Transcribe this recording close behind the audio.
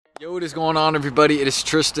Yo, what is going on, everybody? It is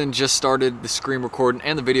Tristan. Just started the screen recording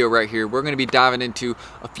and the video right here. We're going to be diving into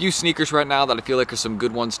a few sneakers right now that I feel like are some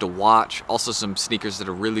good ones to watch. Also some sneakers that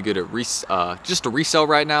are really good at just to resell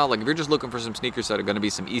right now. Like if you're just looking for some sneakers that are going to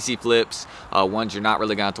be some easy flips, ones you're not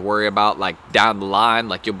really going to have to worry about like down the line,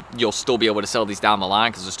 like you'll still be able to sell these down the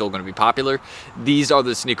line because they're still going to be popular. These are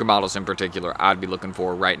the sneaker models in particular I'd be looking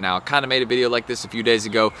for right now. Kind of made a video like this a few days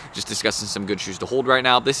ago, just discussing some good shoes to hold right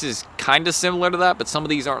now. This is kind of similar to that, but some of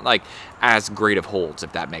these aren't like as great of holds,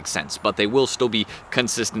 if that makes sense, but they will still be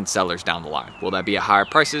consistent sellers down the line. Will that be at higher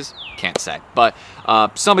prices? Can't say, but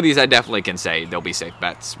some of these I definitely can say they'll be safe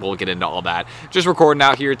bets. We'll get into all that. Just recording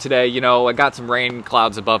out here today, you know, I got some rain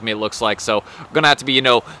clouds above me, it looks like, so I'm gonna have to be, you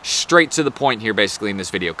know, straight to the point here basically in this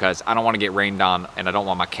video because I don't want to get rained on and I don't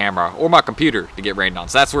want my camera or my computer to get rained on,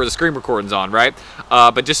 so that's where the screen recording's on, right?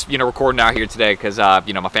 But just, you know, recording out here today because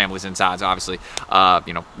you know, my family's inside, so obviously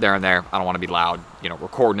you know, they're in there. I don't want to be loud, you know,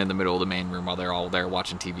 recording in the middle of the main room while they're all there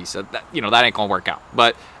watching TV, so that, you know, that ain't gonna work out.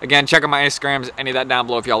 But again, check out my Instagrams, any of that down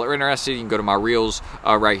below if y'all are interested. You can go to my reels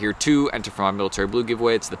right here too, enter for my military blue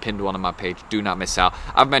giveaway. It's the pinned one on my page. Do not miss out.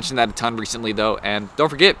 I've mentioned that a ton recently though, and don't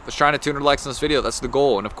forget, let's try to 200 likes on this video. That's the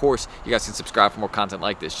goal. And of course, you guys can subscribe for more content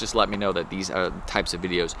like this. Just let me know that these are the types of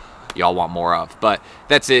videos y'all want more of. But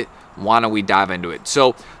that's it. Why don't we dive into it?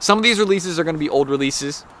 So some of these releases are going to be old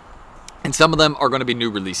releases, and some of them are going to be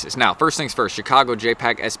new releases. Now, first things first, Chicago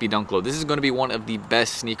JPEG SB Dunk Low. This is going to be one of the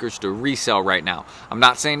best sneakers to resell right now. I'm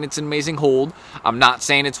not saying it's an amazing hold. I'm not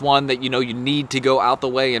saying it's one that, you know, you need to go out the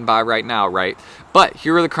way and buy right now, right? But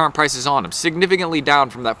here are the current prices on them. Significantly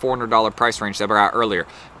down from that $400 price range that we were at earlier.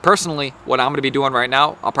 Personally, what I'm going to be doing right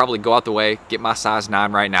now, I'll probably go out the way, get my size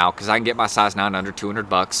 9 right now, because I can get my size 9 under 200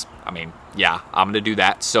 bucks. I mean, yeah, I'm going to do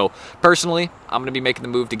that. So personally, I'm going to be making the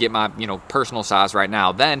move to get my, you know, personal size right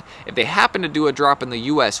now. Then, if they happen to do a drop in the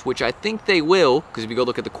US, which I think they will, because if you go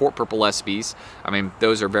look at the Court Purple SBs, I mean,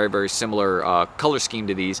 those are very, very similar color scheme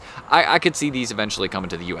to these. I could see these eventually coming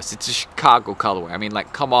to the US. It's a Chicago colorway. I mean,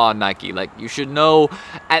 like, come on, Nike. Like, you should know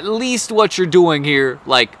at least what you're doing here.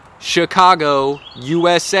 Like, Chicago,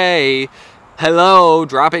 USA, hello,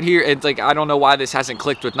 drop it here. It's like, I don't know why this hasn't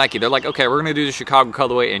clicked with Nike. They're like, okay, we're gonna do the Chicago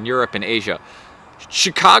colorway in Europe and Asia.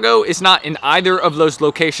 Chicago is not in either of those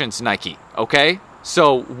locations, Nike, okay?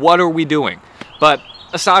 So what are we doing? But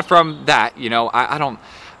aside from that, you know, I don't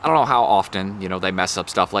know how often, you know, they mess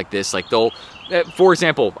up stuff like this. Like they'll, for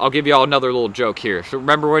example, I'll give you all another little joke here. So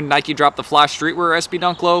remember when Nike dropped the Flash Streetwear SB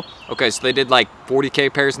Dunk Low? Okay, so they did like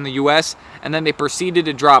 40K pairs in the US, and then they proceeded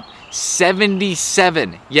to drop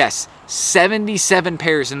 77, yes, 77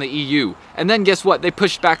 pairs in the EU. And then guess what? They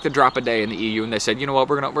pushed back the drop a day in the EU, and they said, you know what,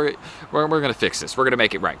 we're gonna fix this. We're gonna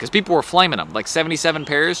make it right, because people were flaming them. Like 77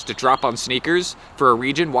 pairs to drop on sneakers for a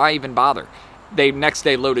region. Why even bother? They next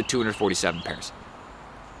day loaded 247 pairs.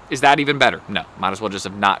 Is that even better? No. Might as well just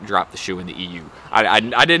have not dropped the shoe in the EU. I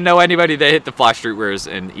didn't know anybody that hit the Flash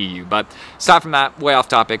Streetwears in the EU. But aside from that, way off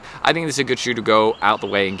topic, I think this is a good shoe to go out the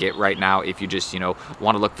way and get right now if you just, you know,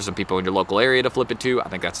 want to look for some people in your local area to flip it to. I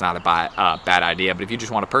think that's not a bad idea. But if you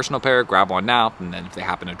just want a personal pair, grab one now. And then if they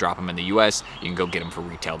happen to drop them in the US, you can go get them for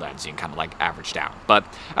retail then. So you can kind of like average down. But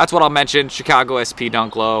that's what I'll mention. Chicago SP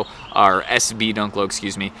Dunk Low, or SB Dunk Low,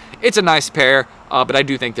 excuse me. It's a nice pair. But I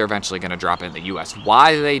do think they're eventually going to drop in the US.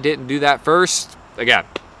 Why they didn't do that first, again,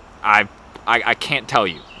 I can't tell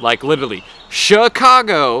you. Like literally,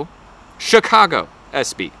 Chicago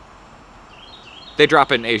SB. They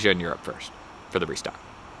drop in Asia and Europe first for the restock.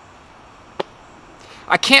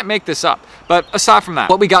 I can't make this up. But aside from that,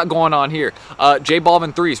 what we got going on here, J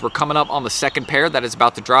Balvin 3s, we're coming up on the second pair that is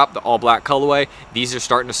about to drop, the all black colorway. These are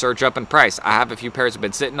starting to surge up in price. I have a few pairs I've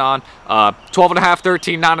been sitting on, 12 and a half,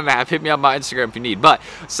 13, 9 and a half. Hit me on my Instagram if you need. But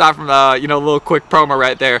aside from the, you know, little quick promo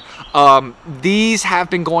right there, these have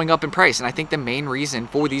been going up in price. And I think the main reason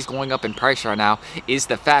for these going up in price right now is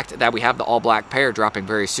the fact that we have the all black pair dropping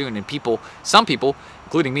very soon. And people, some people,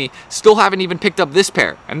 including me, still haven't even picked up this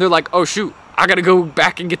pair. And they're like, oh shoot, I gotta go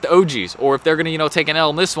back and get the OGs. Or if they're gonna, you know, take an L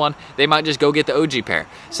on this one, they might just go get the OG pair.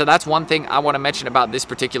 So that's one thing I want to mention about this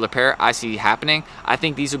particular pair I see happening. I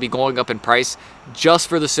think these will be going up in price just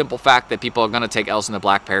for the simple fact that people are gonna take L's in the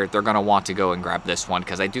black pair. They're gonna want to go and grab this one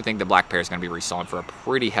because I do think the black pair is gonna be reselling for a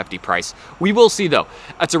pretty hefty price. We will see though.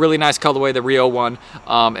 That's a really nice colorway, the Rio one,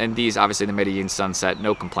 and these obviously the Medellin Sunset,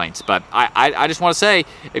 no complaints. But I just want to say,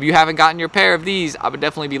 if you haven't gotten your pair of these, I would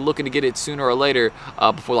definitely be looking to get it sooner or later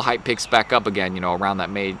before the hype picks back up again, you know, around that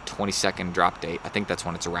May 22nd drop date. I think that's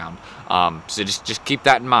when it's around. So just keep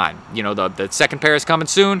that in mind. You know, the second pair is coming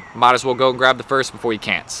soon. Might as well go and grab the first before you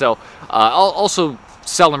can't. So also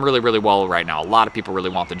selling really, really well right now. A lot of people really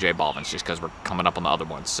want the J Balvins just because we're coming up on the other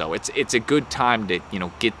ones. So it's a good time to, you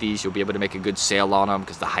know, get these. You'll be able to make a good sale on them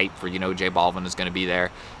because the hype for, you know, J Balvin is going to be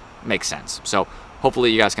there. Makes sense. So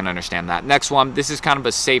hopefully you guys can understand that. Next one, this is kind of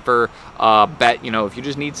a safer bet. You know, if you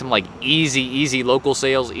just need some like easy local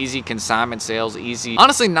sales, easy consignment sales, easy.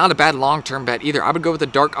 Honestly, not a bad long-term bet either. I would go with the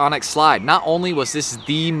Dark Onyx Slide. Not only was this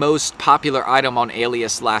the most popular item on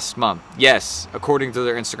Alias last month. Yes, according to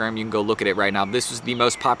their Instagram, you can go look at it right now. This was the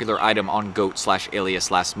most popular item on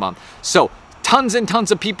GOAT/Alias last month. So tons and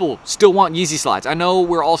tons of people still want Yeezy slides. I know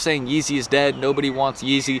we're all saying Yeezy is dead. Nobody wants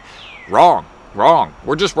Yeezy. Wrong. Wrong.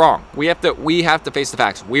 We're just wrong. We have to face the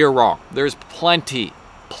facts. We are wrong. There's plenty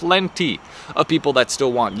of people that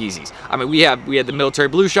still want Yeezys. I mean, we had the military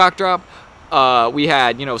blue shock drop. We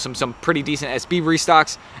had, you know, some pretty decent SB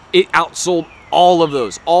restocks. It outsold all of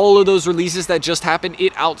those. All of those releases that just happened,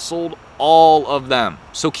 it outsold all of them.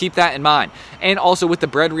 So keep that in mind. And also with the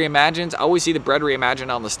Bread Reimagines, I always see the Bread Reimagined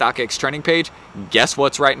on the StockX trending page. Guess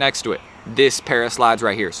what's right next to it? This pair of slides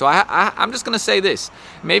right here. So I'm just gonna say this,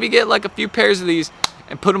 maybe get like a few pairs of these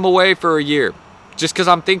and put them away for a year, just because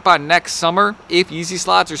I'm thinking by next summer, if Yeezy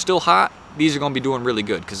slides are still hot, these are going to be doing really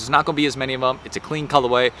good because there's not going to be as many of them. It's a clean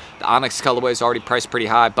colorway. The Onyx colorway is already priced pretty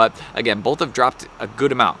high, but again, both have dropped a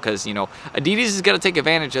good amount because, you know, Adidas is going to take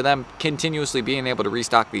advantage of them continuously being able to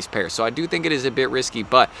restock these pairs. So I do think it is a bit risky,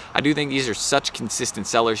 but I do think these are such consistent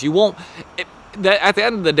sellers. You won't... at the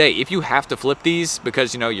end of the day, if you have to flip these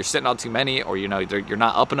because, you know, you're sitting on too many or, you know, you're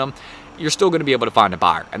not upping them, you're still going to be able to find a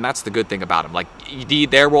buyer. And that's the good thing about them. Like,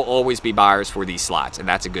 there will always be buyers for these slides, and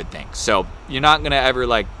that's a good thing. So you're not going to ever,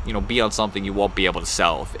 like, you know, be on something you won't be able to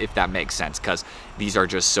sell, if that makes sense, because these are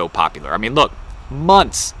just so popular. I mean, look,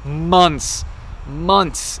 months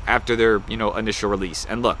after their, you know, initial release.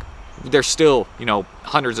 And look, there's still, you know,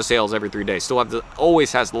 hundreds of sales every 3 days. Still have the,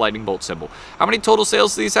 always has the lightning bolt symbol. How many total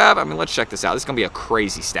sales do these have? I mean, let's check this out. This is gonna be a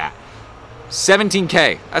crazy stat.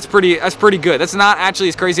 17K. That's pretty good. That's not actually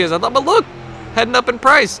as crazy as I thought, but look, heading up in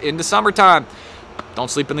price into summertime. Don't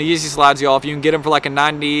sleep in the Yeezy slides, y'all. If you can get them for like a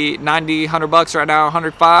 100 bucks right now,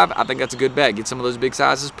 105, I think that's a good bet. Get some of those big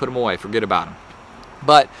sizes, put them away, forget about them.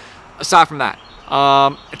 But aside from that,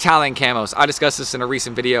 Italian camos. I discussed this in a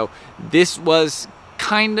recent video. This was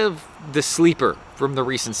kind of the sleeper from the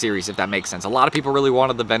recent series, if that makes sense. A lot of people really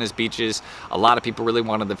wanted the Venice Beaches. A lot of people really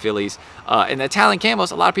wanted the Phillies. And the Italian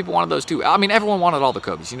camos, a lot of people wanted those too. I mean, everyone wanted all the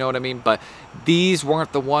Kobe's, you know what I mean? But these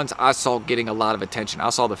weren't the ones I saw getting a lot of attention.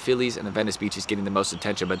 I saw the Phillies and the Venice Beaches getting the most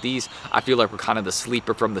attention, but these, I feel like, were kind of the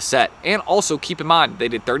sleeper from the set. And also, keep in mind, they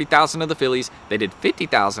did 30,000 of the Phillies, they did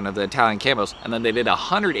 50,000 of the Italian camos, and then they did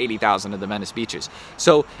 180,000 of the Venice Beaches.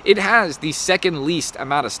 So it has the second least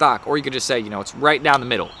amount of stock, or you could just say, you know, it's right down the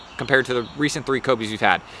middle. Compared to the recent 3 Kobe's we've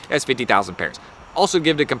had, that's 50,000 pairs. Also,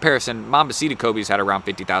 give it a comparison, Mambasita Kobe's had around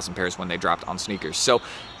 50,000 pairs when they dropped on sneakers. So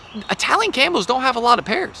Italian camos don't have a lot of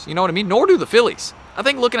pairs, you know what I mean? Nor do the Phillies. I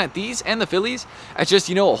think looking at these and the Phillies as just,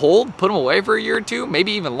 you know, a hold, put them away for a year or two,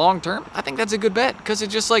 maybe even long term, I think that's a good bet because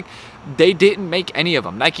it's just like they didn't make any of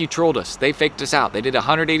them. Nike trolled us. They faked us out. They did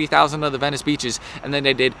 180,000 of the Venice Beaches, and then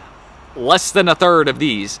they did less than a third of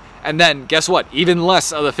these. And then guess what? Even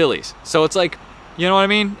less of the Phillies. So it's like, you know what I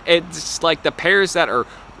mean? It's like the pairs that are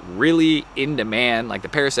really in demand, like the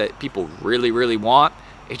pairs that people really, really want,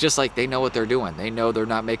 it's just like they know what they're doing. They know they're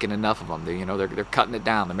not making enough of them. They, you know, they're cutting it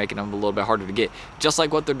down. They're making them a little bit harder to get. Just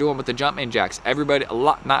like what they're doing with the Jumpman Jacks. Everybody,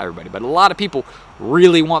 not everybody, but a lot of people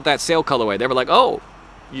really want that sale colorway. They were like, oh,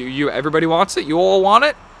 everybody wants it? You all want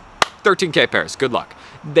it? 13K pairs. Good luck.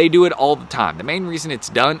 They do it all the time. The main reason it's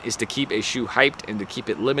done is to keep a shoe hyped and to keep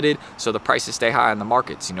it limited so the prices stay high in the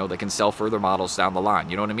markets. You know, they can sell further models down the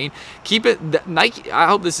line. You know what I mean? Keep it, Nike, I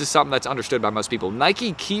hope this is something that's understood by most people.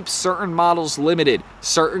 Nike keeps certain models limited,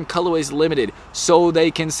 certain colorways limited, so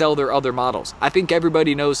they can sell their other models. I think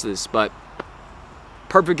everybody knows this, but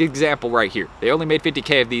perfect example right here. They only made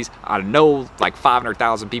 50K of these. I know like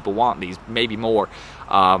 500,000 people want these, maybe more.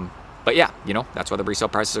 But yeah, you know, that's why the resale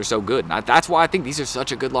prices are so good. And that's why I think these are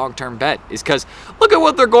such a good long-term bet, is because look at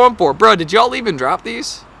what they're going for. Bro, did y'all even drop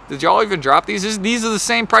these? Did y'all even drop these? These are the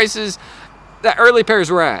same prices that early pairs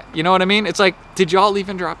were at. You know what I mean? It's like, did y'all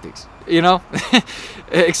even drop these? You know?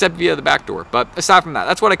 Except via the back door. But aside from that,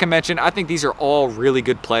 that's what I can mention. I think these are all really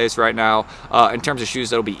good plays right now in terms of shoes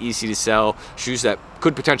that'll be easy to sell, shoes that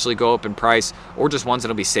could potentially go up in price, or just ones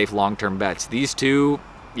that'll be safe long-term bets. These two,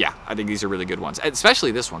 yeah, I think these are really good ones,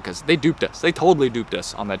 especially this one because they duped us. They totally duped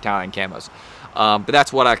us on the Italian camos. But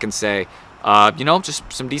that's what I can say. You know, just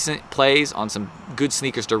some decent plays on some good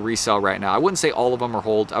sneakers to resell right now. I wouldn't say all of them are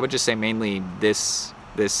hold. I would just say mainly this,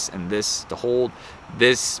 and this to hold.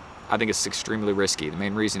 This, I think it's extremely risky. The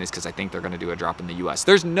main reason is because I think they're going to do a drop in the US.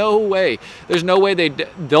 There's no way they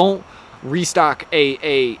don't restock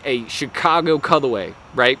a Chicago colorway,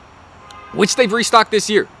 right? Which they've restocked this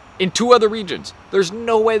year in 2 other regions. There's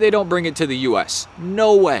no way they don't bring it to the US.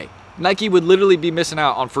 No way. Nike would literally be missing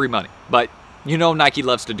out on free money. But you know Nike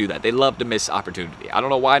loves to do that. They love to miss opportunity. I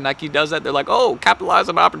don't know why Nike does that. They're like, oh, capitalize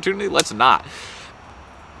on opportunity? Let's not.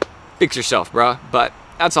 Fix yourself, bruh. But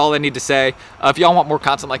that's all I need to say. If y'all want more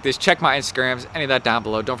content like this, check my Instagrams, any of that down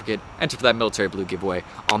below. Don't forget, enter for that military blue giveaway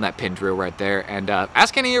on that pin drill right there. And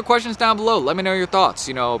ask any of your questions down below. Let me know your thoughts.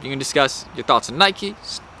 You know, you can discuss your thoughts on Nike,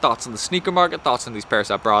 thoughts on the sneaker market, thoughts on these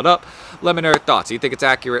pairs I brought up. Let me know your thoughts. Do you think it's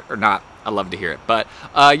accurate or not? I'd love to hear it. But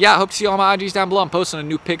yeah, I hope to see all my IGs down below. I'm posting a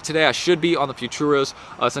new pic today. I should be on the Futuros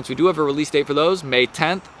since we do have a release date for those, May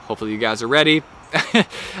 10th. Hopefully you guys are ready.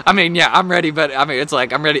 I mean, yeah, I'm ready, but I mean, it's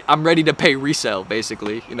like I'm ready to pay resale,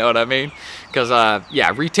 basically. You know what I mean? Because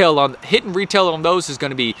yeah, hitting retail on those is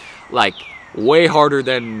going to be like way harder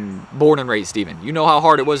than born and raised even. You know how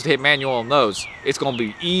hard it was to hit manual on those. It's going to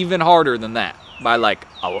be even harder than that by like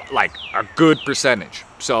a good percentage.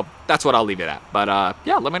 So that's what I'll leave it at. But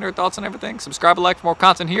yeah, let me know your thoughts on everything. Subscribe and like for more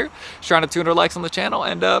content here. Just trying to 200 likes on the channel.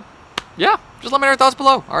 And yeah, just let me know your thoughts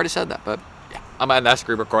below. I already said that, but yeah, I'm at that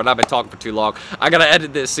screen recording. I've been talking for too long. I got to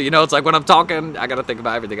edit this. So, you know, it's like when I'm talking, I got to think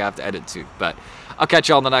about everything I have to edit too. But I'll catch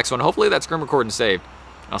y'all on the next one. Hopefully that screen recording saved.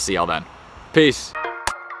 I'll see y'all then. Peace.